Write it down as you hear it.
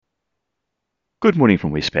Good morning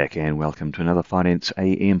from Westpac and welcome to another Finance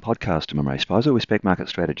AM podcast. I'm Ray Spicer, Westpac Market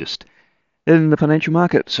Strategist. In the financial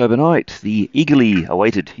markets overnight, the eagerly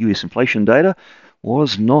awaited US inflation data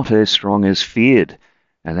was not as strong as feared,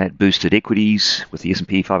 and that boosted equities with the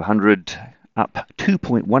S&P 500 up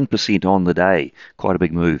 2.1% on the day. Quite a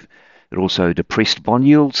big move. It also depressed bond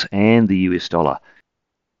yields and the US dollar.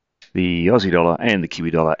 The Aussie dollar and the Kiwi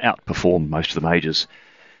dollar outperformed most of the majors.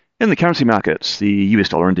 In the currency markets, the US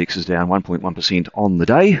dollar index is down 1.1% on the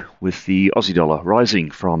day, with the Aussie dollar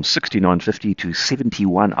rising from 69.50 to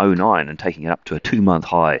 71.09 and taking it up to a 2-month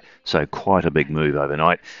high, so quite a big move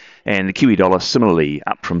overnight. And the Kiwi dollar similarly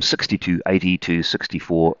up from 62.80 to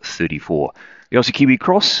 64.34. The Aussie Kiwi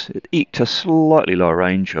cross, it eked a slightly lower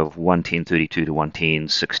range of 110.32 to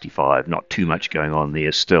 110.65. Not too much going on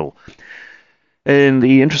there still. In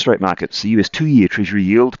the interest rate markets, the US 2-year Treasury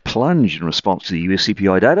yield plunged in response to the US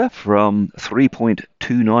CPI data from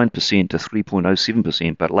 3.29% to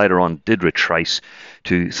 3.07%, but later on did retrace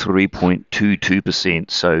to 3.22%.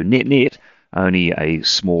 So net, only a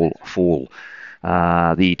small fall.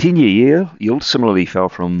 The 10-year yield similarly fell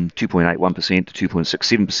from 2.81% to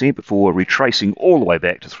 2.67% before retracing all the way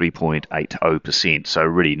back to 3.80%. So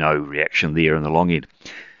really no reaction there in the long end.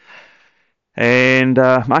 And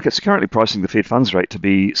markets are currently pricing the Fed funds rate to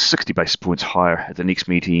be 60 basis points higher at the next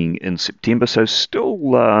meeting in September, so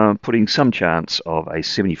still putting some chance of a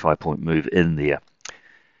 75-point move in there.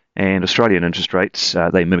 And Australian interest rates,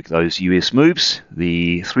 they mimic those US moves.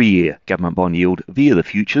 The 3-year government bond yield via the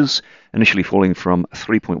futures initially falling from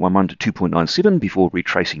 3.11 to 2.97 before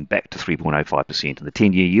retracing back to 3.05%. And the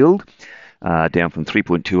 10-year yield down from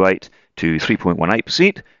 3.28 to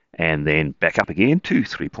 3.18%. And then back up again to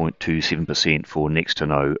 3.27% for next to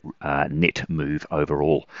no net move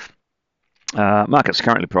overall. Markets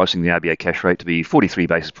currently pricing the RBA cash rate to be 43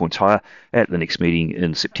 basis points higher at the next meeting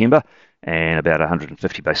in September and about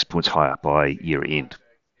 150 basis points higher by year end.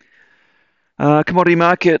 Commodity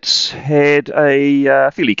markets had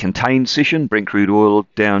a fairly contained session. Brent crude oil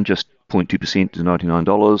down just 0.2% to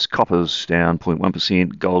 $99, copper's down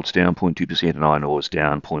 0.1%, gold's down 0.2%, and iron ore's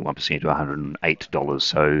down 0.1% to $108.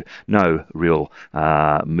 So no real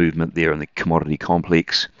movement there in the commodity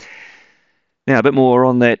complex. Now a bit more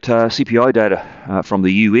on that CPI data from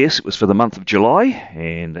the US. It was for the month of July,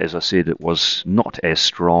 and as I said, it was not as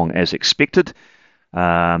strong as expected.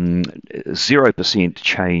 0%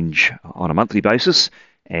 change on a monthly basis,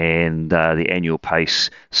 and the annual pace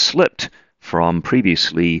slipped from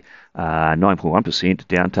previously 9.1%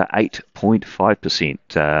 down to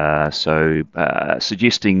 8.5%,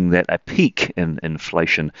 suggesting that a peak in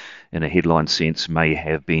inflation in a headline sense may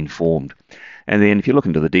have been formed. And then if you look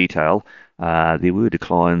into the detail, there were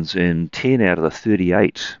declines in 10 out of the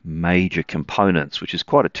 38 major components, which is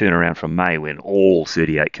quite a turnaround from May when all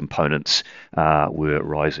 38 components were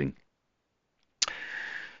rising.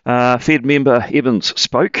 Fed member Evans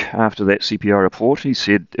spoke after that CPI report. He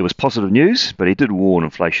said it was positive news, but he did warn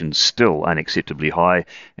inflation's still unacceptably high,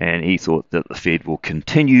 and he thought that the Fed will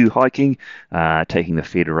continue hiking, taking the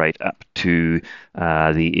Fed rate up to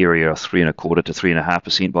the area of 3.25% to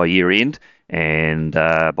 3.5% by year end, and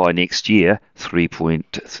by next year,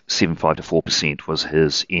 3.75% to 4% was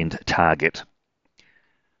his end target.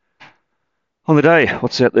 On the day,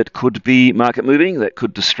 what's that could be market moving, that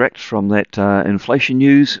could distract from that inflation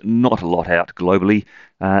news? Not a lot out globally.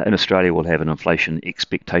 In Australia, we'll have an inflation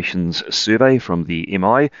expectations survey from the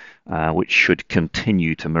MI, which should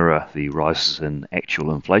continue to mirror the rises in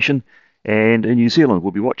actual inflation. And in New Zealand,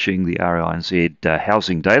 we'll be watching the RANZ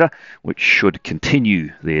housing data, which should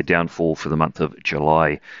continue their downfall for the month of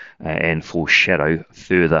July and foreshadow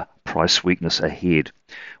further price weakness ahead.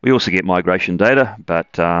 We also get migration data,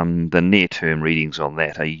 but the near-term readings on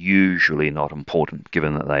that are usually not important,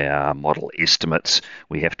 given that they are model estimates.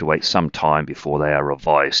 We have to wait some time before they are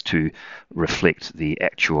revised to reflect the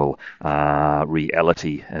actual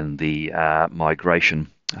reality in the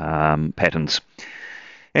migration patterns.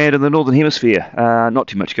 And in the Northern Hemisphere, not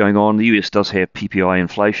too much going on. The US does have PPI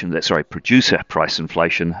inflation, producer price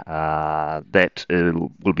inflation. That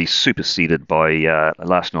will be superseded by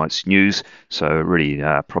last night's news, so really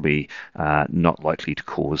probably not likely to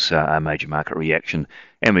cause a major market reaction.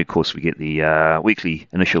 And of course, we get the weekly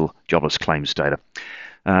initial jobless claims data.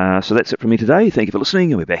 So that's it from me today. Thank you for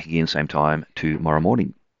listening, and we're back again same time tomorrow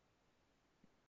morning.